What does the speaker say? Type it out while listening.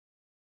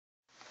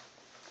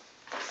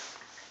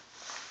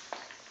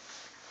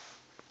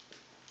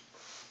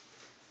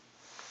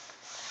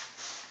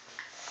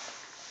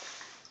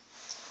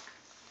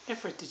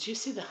Everett, did you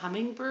see the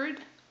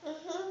hummingbird?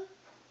 Mm-hmm.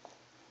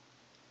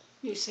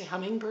 You say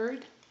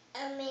hummingbird?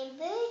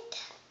 Hummingbird.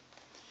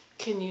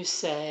 Can you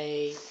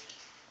say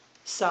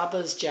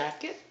Saba's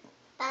jacket?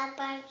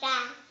 Baba's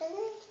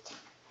jacket.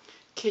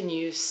 Can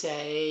you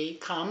say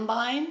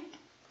combine?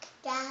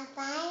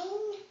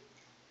 Combine.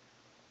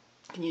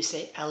 Can you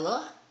say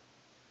Ella?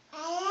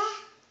 Ella.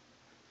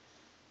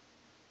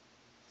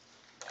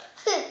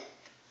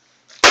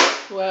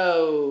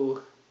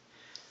 Whoa.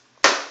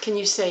 Can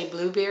you say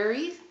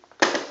blueberry?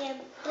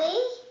 Blueberry.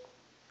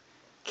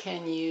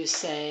 Can you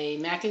say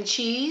mac and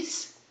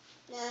cheese?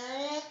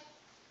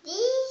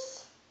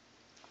 Cheese.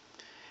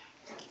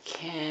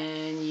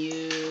 Can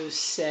you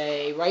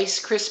say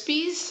Rice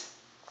Krispies?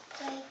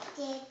 Rice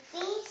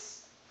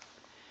Krispies.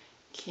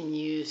 Can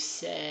you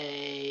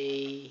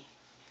say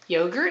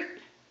yogurt?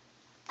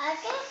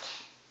 Yogurt.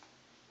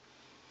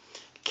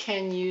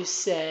 Can you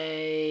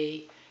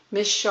say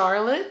Miss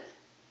Charlotte?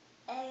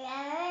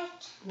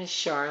 Yogurt. Miss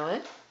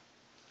Charlotte.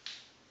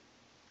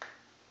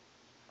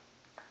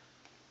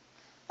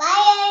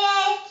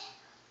 Bye, yogurt.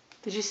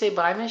 Did you say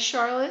bye, Miss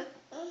Charlotte?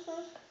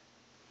 Mm-hmm.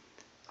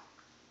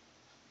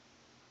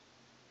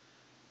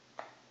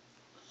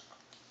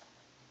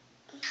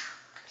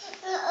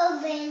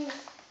 Open.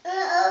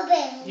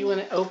 Open. You want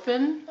to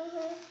open?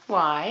 Mm-hmm.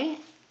 Why?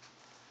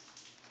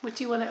 What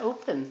do you want to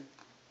open?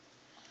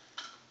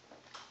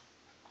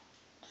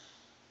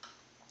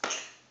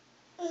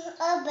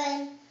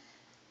 Open.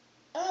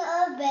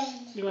 Open.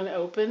 You want to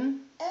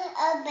open?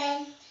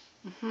 Open.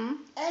 Mm-hmm.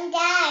 And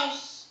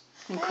dash.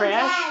 And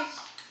crash?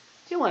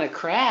 You want to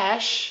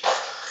crash?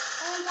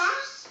 And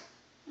dash.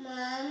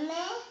 Mommy.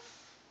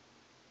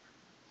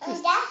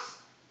 And dash.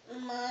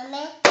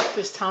 Mommy.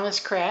 Does Thomas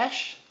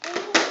crash?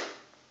 Mm-hmm.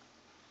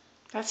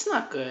 That's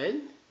not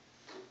good.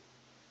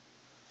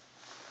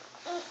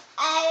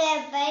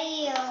 I bite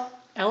you.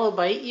 Ella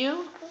bite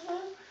you?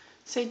 Mm-hmm.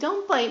 Say,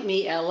 don't bite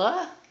me,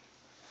 Ella.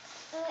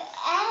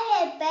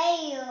 I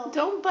bite you.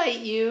 Don't bite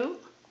you.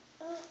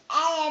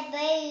 I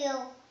bite you.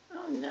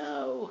 Oh,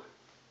 no.